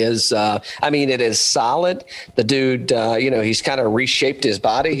is, it is solid. The dude, he's kind of reshaped his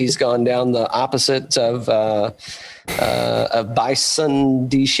body. He's gone down the opposite of Bison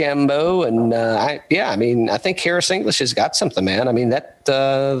DeChambeau. And I think Harris English has got something, man. I mean, that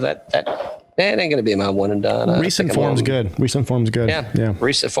ain't going to be my one and done. Recent form's good. Yeah.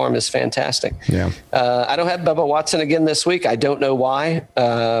 Recent form is fantastic. Yeah. I don't have Bubba Watson again this week. I don't know why,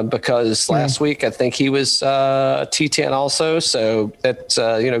 because last week I think he was T10 also. So that's,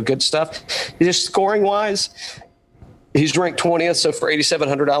 good stuff. Just scoring wise, he's ranked 20th. So for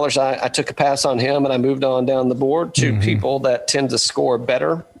 $8,700, I took a pass on him and I moved on down the board to people that tend to score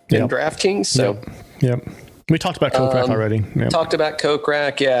better in DraftKings. So, Yep. We talked about Kokrak already. Yep. Talked about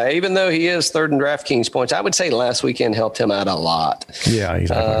Kokrak, yeah. Even though he is 3rd in DraftKings points, I would say last weekend helped him out a lot. Yeah,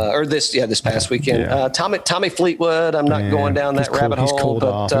 exactly. This past weekend. Yeah. Tommy Fleetwood, I'm not going down that rabbit hole. He's cooled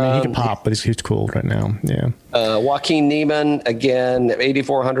off. I mean, he can pop, but he's cooled right now. Yeah. Joaquin Niemann, again,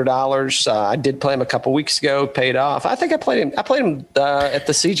 $8,400. I did play him a couple weeks ago, paid off. I think I played him at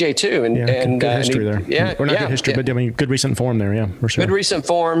the CJ too. And good history there. Yeah. Or not good history, but I mean, good recent form there. Yeah, for sure. Good recent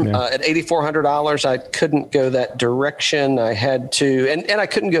form. At $8,400, I couldn't go that direction. I had to, and I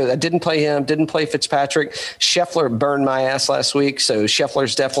couldn't go. I didn't play him, didn't play Fitzpatrick. Scheffler burned my ass last week, so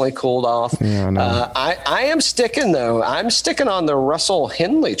Scheffler's definitely cooled off. Yeah, no. I am sticking, though. I'm sticking on the Russell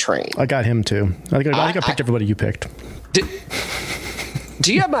Henley train. I got him, too. I think I picked everybody you picked.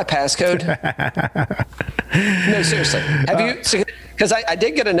 Do you have my passcode? No, seriously. Have you? Because I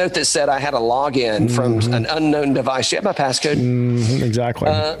did get a note that said I had a login from an unknown device. You have my passcode. Exactly.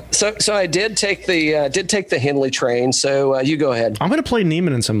 So I did take the Henley train. So you go ahead. I'm going to play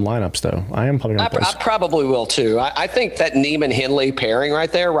Neiman in some lineups, though. I am probably going to play. I probably will too. I think that Neiman Henley pairing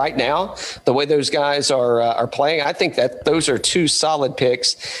right there, right now, the way those guys are playing, I think that those are two solid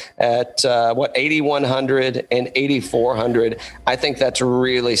picks at 8,100 and 8,400. I think that's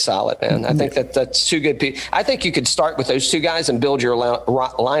really solid, man. I think that's two good picks. I think you could start with those two guys and build your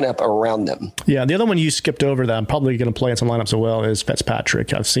lineup around them. Yeah, the other one you skipped over that I'm probably going to play in some lineups as well is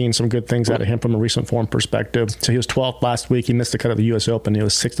Fitzpatrick. I've seen some good things out of him from a recent form perspective. So he was 12th last week. He missed the cut of the U.S. Open. He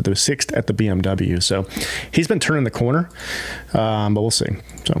was sixth at the BMW. So he's been turning the corner, but we'll see.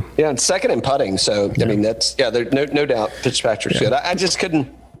 So yeah, and second in putting. So I mean, that's there's no doubt Fitzpatrick's good. I just couldn't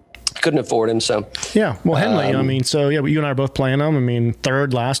afford him. So yeah, well, Henley. I mean, so yeah, you and I are both playing him. I mean,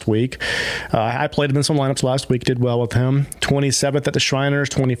 third last week. I played him in some lineups last week. Did well with him. 27th at the Shriners,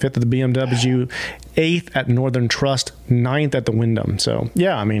 25th at the BMW, 8th at Northern Trust, 9th at the Wyndham. So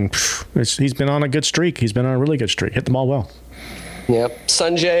yeah, I mean, he's been on a good streak. He's been on a really good streak. Hit them all well. Yep.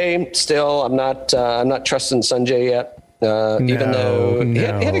 Sungjae, still, I'm not trusting Sungjae yet. Even though he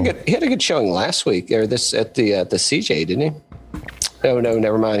had a good showing last week or this at the CJ, didn't he? No,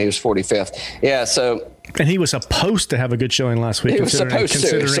 never mind. He was 45th. Yeah. So. And he was supposed to have a good showing last week, considering the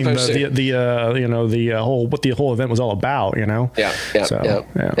whole event was all about, you know. Yeah.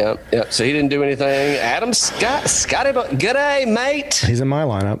 So he didn't do anything. Adam Scotty, good day, mate. He's in my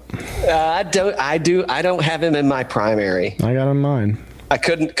lineup. I don't have him in my primary. I got him in mine. I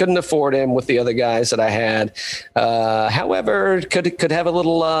couldn't afford him with the other guys that I had. However, could have a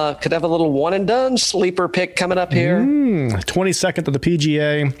little one and done sleeper pick coming up here. 22nd of the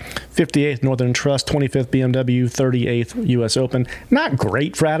PGA, 58th Northern Trust, 25th BMW, 38th U.S. Open. Not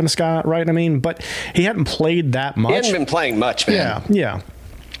great for Adam Scott, right? I mean, but he hadn't played that much. He hadn't been playing much, man. Yeah.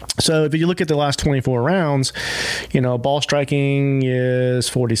 So if you look at the last 24 rounds, ball striking is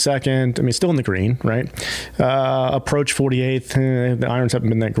 42nd. I mean, still in the green, right? Approach 48th. The irons haven't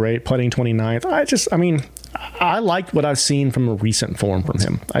been that great. Putting 29th. I like what I've seen from a recent form from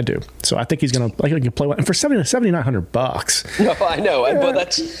him. I do. So I think he's going to play well. And for $7,900. No, I know. But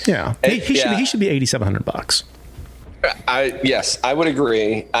that's he should be $8,700. Yes, I would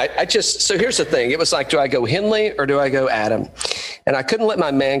agree. So here's the thing. It was like, do I go Henley or do I go Adam? And I couldn't let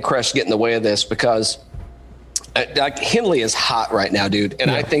my man crush get in the way of this because Henley is hot right now, dude. And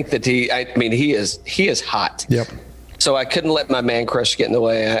I think that he is hot. Yep. So I couldn't let my man crush get in the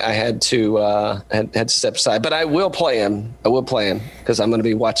way. I had to step aside, but I will play him. Because I'm going to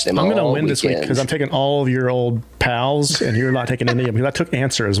be watching him. I'm going to win this week because I'm taking all of your old pals, and you're not taking any of them. Because I took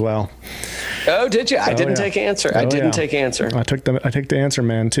Answer as well. Oh, did you? I didn't take Answer. I didn't take Answer. I took the Answer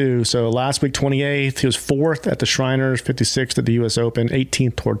man too. So last week 28th, he was 4th at the Shriners, 56th at the U.S. Open,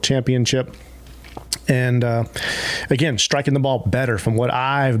 18th toward championship. And again, striking the ball better from what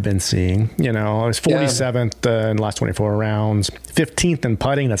I've been seeing. I was 47th in the last 24 rounds, 15th in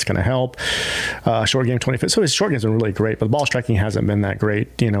putting. That's going to help. Short game 25th. So his short game's been really great, but the ball striking hasn't been that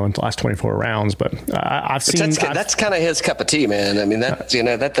great, in the last 24 rounds. But I've seen that's kind of his cup of tea, man. I mean,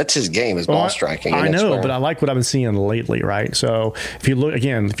 that's his game is ball striking. I know, but I like what I've been seeing lately, right? So if you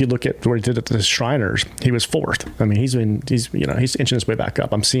look at what he did at the Shriners, he was 4th. I mean, he's inching his way back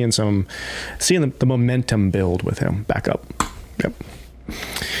up. I'm seeing the momentum build with him back up. Yep.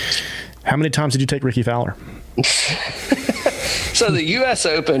 How many times did you take Ricky Fowler? So the U.S.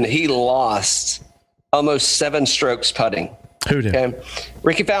 Open, he lost almost 7 strokes putting. Who did? Okay.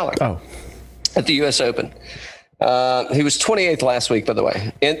 Ricky Fowler. Oh. At the U.S. Open. He was 28th last week, by the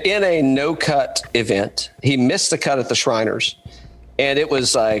way. In a no-cut event, he missed the cut at the Shriners. And it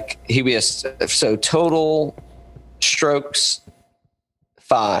was like, so total strokes,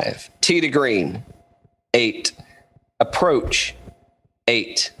 5. Tee to green, 8. Approach,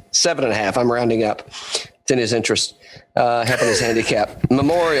 8. 7.5. I'm rounding up. It's in his interest. Helping his handicap.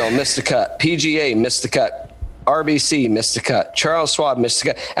 Memorial missed the cut. PGA missed the cut. RBC missed the cut. Charles Schwab missed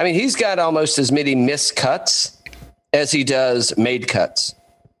the cut. I mean, he's got almost as many missed cuts as he does made cuts.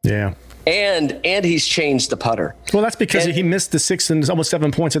 Yeah. And he's changed the putter. Well, that's because he missed the 6 and almost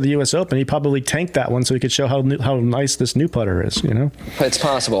 7 points at the U.S. Open. He probably tanked that one so he could show how nice this new putter is. It's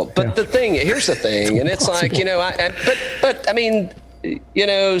possible. But here's the thing, and it's like but I mean.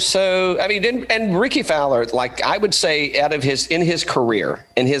 So I mean, and Ricky Fowler, like I would say, in his career,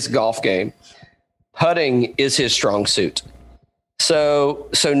 in his golf game, putting is his strong suit. So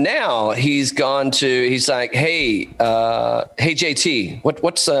now he's like, hey JT,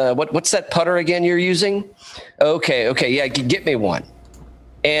 what's that putter again you're using? Okay, yeah, get me one.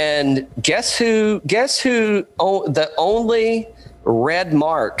 And guess who? The only red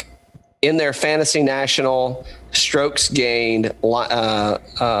mark in their Fantasy National strokes gained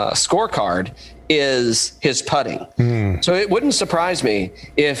scorecard is his putting. So it wouldn't surprise me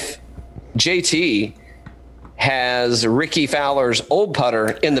if JT has Ricky Fowler's old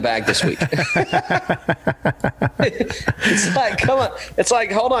putter in the bag this week. It's like, come on. It's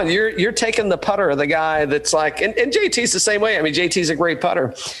like, hold on. You're taking the putter of the guy that's like, and JT's the same way. I mean, JT's a great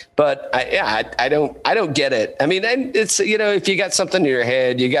putter, but I don't get it. I mean, and it's, if you got something in your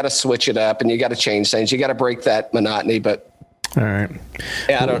head, you got to switch it up and you got to change things. You got to break that monotony, but all right.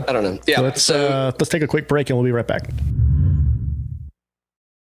 Yeah, I don't know. Yeah. Let's take a quick break and we'll be right back.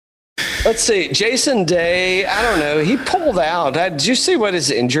 Let's see. Jason Day, I don't know. He pulled out. Did you see what his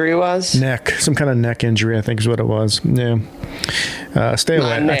injury was? Neck. Some kind of neck injury, I think is what it was. Yeah. Stay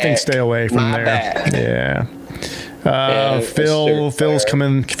away. I think stay away from there. Bad. Yeah.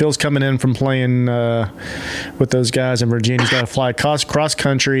 Phil's coming in from playing with those guys in Virginia. He's got to fly cross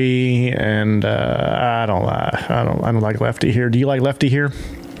country, and I don't like lefty here. Do you like lefty here?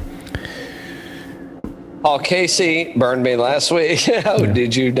 Paul Casey burned me last week.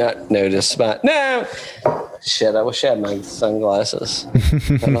 Did you not notice? No. Shit, I wish I had my sunglasses.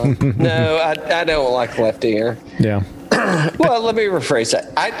 No, I don't like lefty here. Yeah. Well, let me rephrase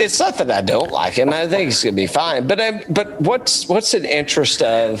that. It's not that I don't like him. I think he's going to be fine. But what's an interest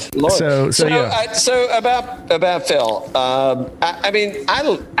of Lord? So about Phil. I mean, I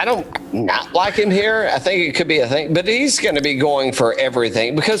don't not like him here. I think it could be a thing, but he's going to be going for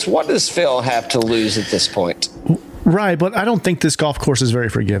everything because what does Phil have to lose at this point? Right, but I don't think this golf course is very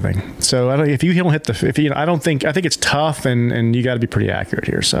forgiving. So if you don't hit I think it's tough, and you got to be pretty accurate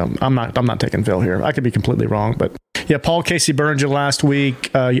here. So I'm not taking Phil here. I could be completely wrong, but yeah, Paul Casey burned you last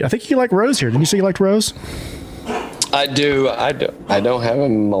week. I think you like Rose here. Didn't you say you liked Rose? I do. I don't have him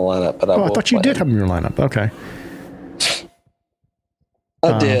in my lineup, but I thought you did have him in your lineup. Okay.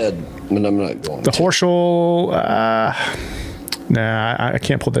 I did, but I'm not going to. The Horschel. Nah, I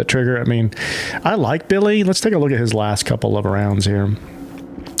can't pull that trigger. I mean, I like Billy. Let's take a look at his last couple of rounds here,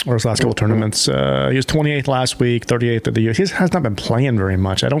 or his last couple of tournaments. He was 28th last week, 38th of the year. He has not been playing very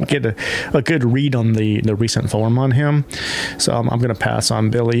much. I don't get a good read on the recent form on him, so I'm going to pass on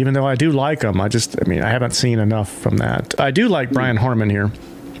Billy, even though I do like him. I haven't seen enough from that. I do like Brian Harman here.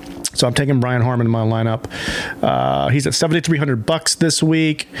 So I'm taking Brian Harman in my lineup. He's at $7,300 this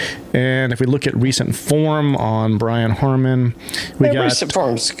week, and if we look at recent form on Brian Harman, recent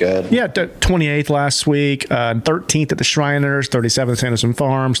form's good. Yeah, 28th last week, 13th at the Shriners, 37th Sanderson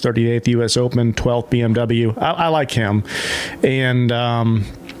Farms, 38th U.S. Open, 12th BMW. I like him, and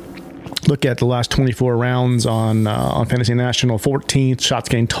look at the last 24 rounds on Fantasy National. 14th shots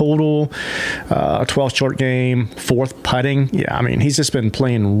gained total, 12th short game, 4th putting. Yeah, I mean, he's just been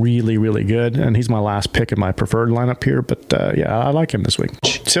playing really, really good, and he's my last pick in my preferred lineup here. But yeah, I like him this week.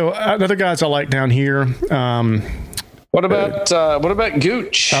 So other guys I like down here. What about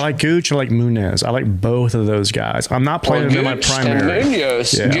Gooch? I like Gooch. I like Munez. I like both of those guys. I'm not playing them in my primary.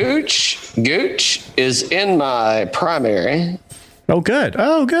 Munoz. Yeah. Gooch is in my primary. Oh, good.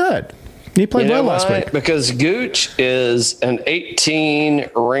 He played well last week. Because Gooch is an 18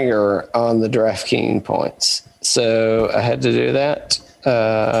 ringer on the DraftKings points. So I had to do that.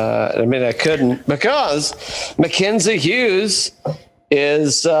 I couldn't because Mackenzie Hughes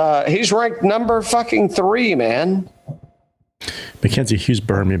is he's ranked number fucking 3, man. Mackenzie Hughes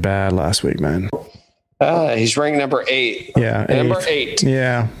burned me bad last week, man. He's ranked number 8. Yeah. Number 8.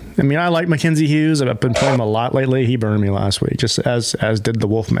 Yeah. I mean, I like Mackenzie Hughes. I've been playing him a lot lately. He burned me last week, just as did the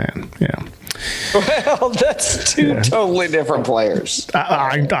Wolfman. Yeah. Well, that's two totally different players.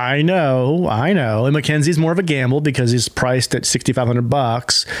 I know. And Mackenzie's more of a gamble because he's priced at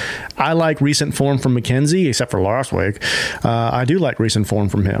 $6,500. I like recent form from Mackenzie, except for last week. I do like recent form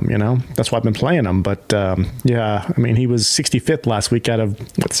from him. That's why I've been playing him. But yeah, I mean, he was 65th last week out of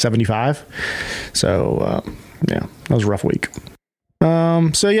 75. So yeah, that was a rough week.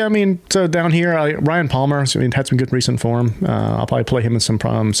 So yeah, I mean, so down here, Ryan Palmer, had some good recent form. I'll probably play him in some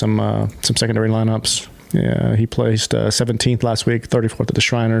secondary lineups. Yeah, he placed 17th last week, 34th at the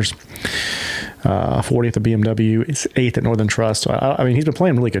Shriners, 40th at BMW, 8th at Northern Trust. So I mean, he's been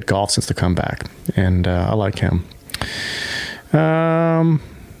playing really good golf since the comeback, and I like him.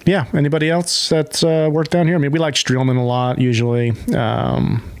 Yeah, anybody else that's worked down here? I mean, we like Streelman a lot usually.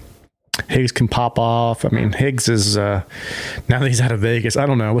 Higgs can pop off. I mean, Higgs is, now that he's out of Vegas, I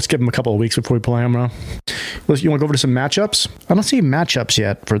don't know. Let's give him a couple of weeks before we play him, bro. You want to go over to some matchups? I don't see matchups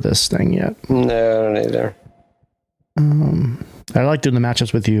yet for this thing yet. No, I don't either. I like doing the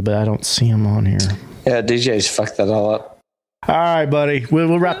matchups with you, but I don't see them on here. Yeah, DJ's fucked that all up. All right, buddy.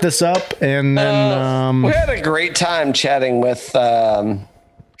 We'll wrap this up, and then we had a great time chatting with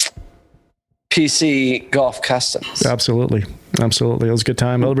PC Golf Customs. Absolutely. It was a good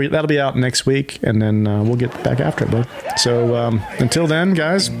time. That'll be out next week, and then we'll get back after it, bud. So until then,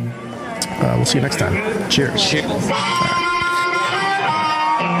 guys, we'll see you next time. Cheers. Cheers.